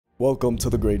Welcome to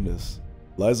the greatness.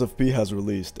 Lies of P has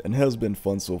released and has been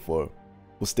fun so far.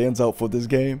 What stands out for this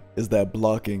game is that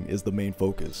blocking is the main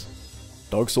focus.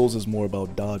 Dark Souls is more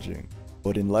about dodging,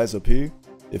 but in Lies of P,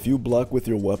 if you block with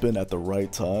your weapon at the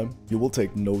right time, you will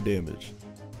take no damage.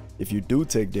 If you do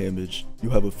take damage,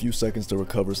 you have a few seconds to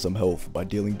recover some health by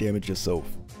dealing damage yourself.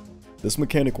 This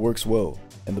mechanic works well,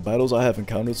 and the battles I have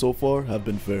encountered so far have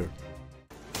been fair.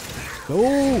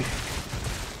 No!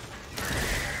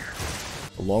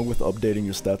 Along with updating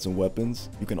your stats and weapons,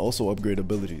 you can also upgrade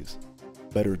abilities.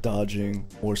 Better dodging,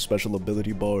 more special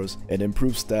ability bars, and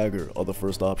improved stagger are the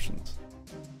first options.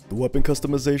 The weapon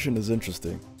customization is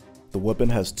interesting. The weapon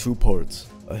has two parts,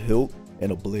 a hilt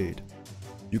and a blade.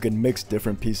 You can mix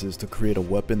different pieces to create a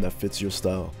weapon that fits your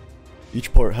style.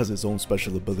 Each part has its own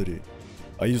special ability.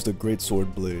 I used a great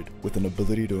sword blade with an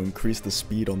ability to increase the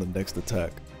speed on the next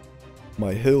attack.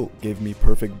 My hilt gave me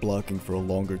perfect blocking for a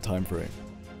longer time frame.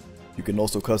 You can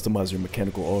also customize your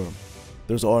mechanical arm.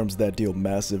 There's arms that deal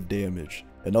massive damage,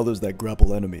 and others that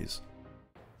grapple enemies.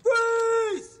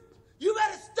 Freeze! You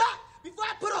better stop before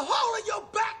I put a hole in your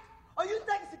back! Or you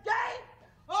think it's a game?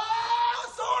 Oh,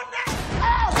 it's on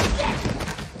that!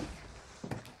 Oh,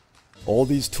 shit! All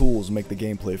these tools make the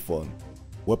gameplay fun.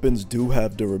 Weapons do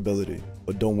have durability,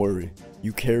 but don't worry,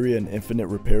 you carry an infinite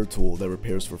repair tool that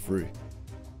repairs for free.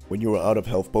 When you are out of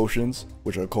health potions,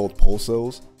 which are called pulse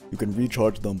cells, you can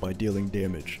recharge them by dealing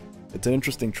damage. It's an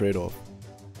interesting trade-off.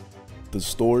 The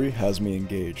story has me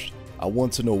engaged. I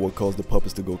want to know what caused the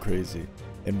puppets to go crazy,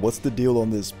 and what's the deal on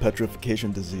this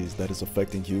petrification disease that is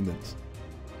affecting humans.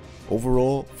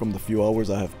 Overall, from the few hours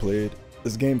I have played,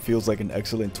 this game feels like an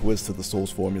excellent twist to the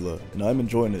Souls formula, and I'm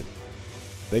enjoying it.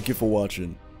 Thank you for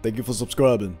watching, thank you for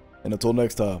subscribing, and until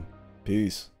next time,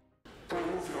 peace.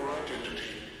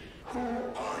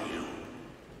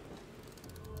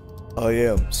 I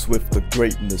am Swift the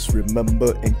Greatness.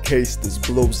 Remember, in case this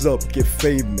blows up, get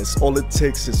famous. All it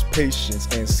takes is patience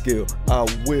and skill. I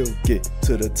will get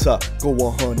to the top. Go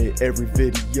 100 every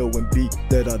video and beat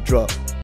that I drop.